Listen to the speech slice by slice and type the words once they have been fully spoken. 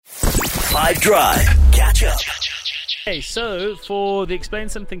5 Drive. Catch up. Okay, so for the Explain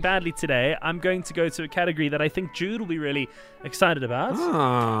Something Badly today, I'm going to go to a category that I think Jude will be really excited about.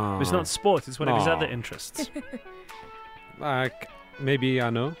 It's not sport, it's one of his other interests. Like, maybe I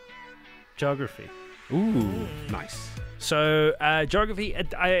know. Geography. Ooh, nice. So, geography,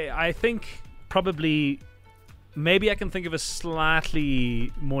 I think probably, maybe I can think of a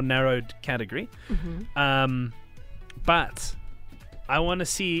slightly more narrowed category. But I want to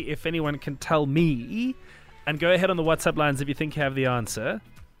see if anyone can tell me, and go ahead on the WhatsApp lines if you think you have the answer.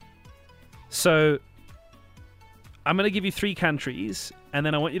 So, I'm going to give you 3 countries, and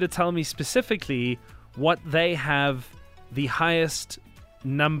then I want you to tell me specifically what they have the highest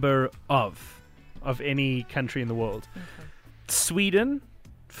number of any country in the world. Sweden,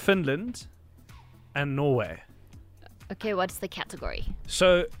 Finland, and Norway. Okay, what's the category?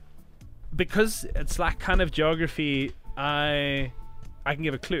 So, because it's like kind of geography, I can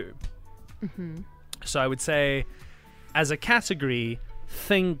give a clue. So I would say, as a category,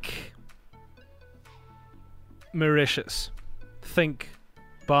 think Mauritius, think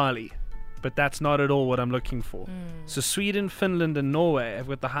Bali, but that's not at all what I'm looking for. So Sweden, Finland, and Norway have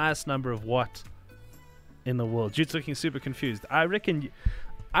got the highest number of what in the world? Jude's looking super confused. I reckon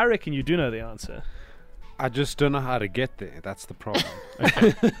you do know the answer. I just don't know how to get there. That's the problem.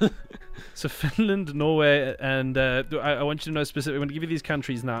 So Finland, Norway, and I want you to know specifically. I'm going to give you these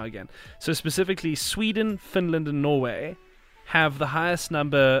countries now again. So specifically, Sweden, Finland, and Norway have the highest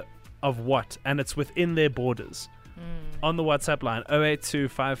number of what? And it's within their borders. On the WhatsApp line, 082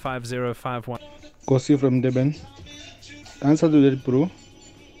 550 51. Kosi from Devon. Answer to that, bro.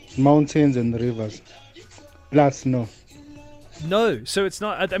 Mountains and rivers. Plus, no. No, so it's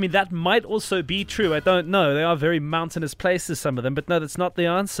not. I mean, that might also be true. I don't know. They are very mountainous places, some of them, but no, that's not the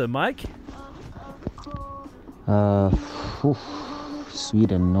answer. Mike?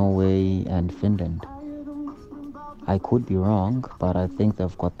 Sweden, Norway, and Finland. I could be wrong, but I think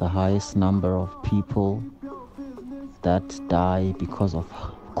they've got the highest number of people that die because of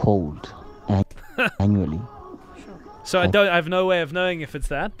cold annually. So I have no way of knowing if it's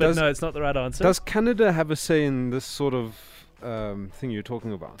that, but no, it's not the right answer. Does Canada have a say in this sort of thing you're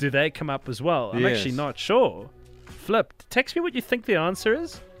talking about? Do they come up as well? I'm Yes. actually not sure. Flip, text me what you think the answer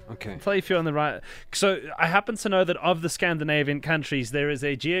is. Okay. I'll tell you if you're on the right. So I happen to know that of the Scandinavian countries, there is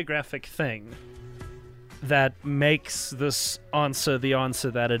a geographic thing that makes this answer the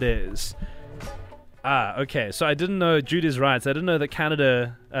answer that it is. Okay. So I didn't know. Jude is right. I didn't know that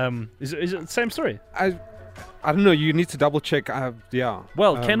Canada. Is it the same story? I don't know. You need to double check. Yeah.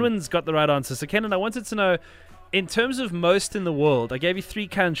 Well, Kenwin's got the right answer. So Kenwin, I wanted to know, in terms of most in the world, I gave you 3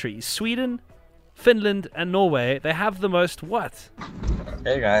 countries: Sweden, Finland, and Norway. They have the most what?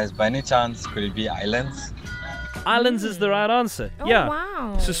 Hey guys, by any chance, could it be islands? Islands is the right answer. Oh, yeah.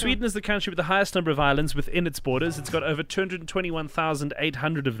 wow. So Sweden is the country with the highest number of islands within its borders. It's got over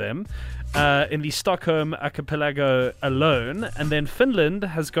 221,800 of them in the Stockholm archipelago alone. And then Finland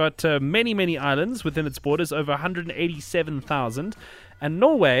has got many, many islands within its borders, over 187,000. And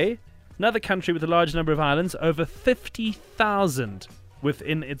Norway, another country with a large number of islands, over 50,000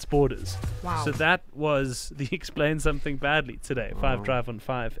 within its borders. Wow. So that was the Explain Something Badly today. 5 Drive on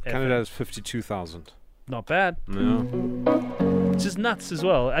 5 Canada FM. has 52,000. Not bad. No. Which is nuts as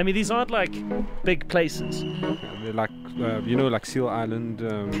well. I mean, these aren't like big places. They're like, like Seal Island.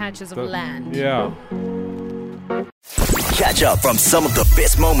 Patches of land. Yeah. Catch up from some of the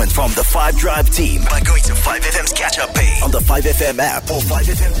best moments from the 5 Drive team by going to 5FM's catch up page on the 5FM app or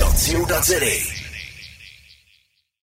 5FM.co.za.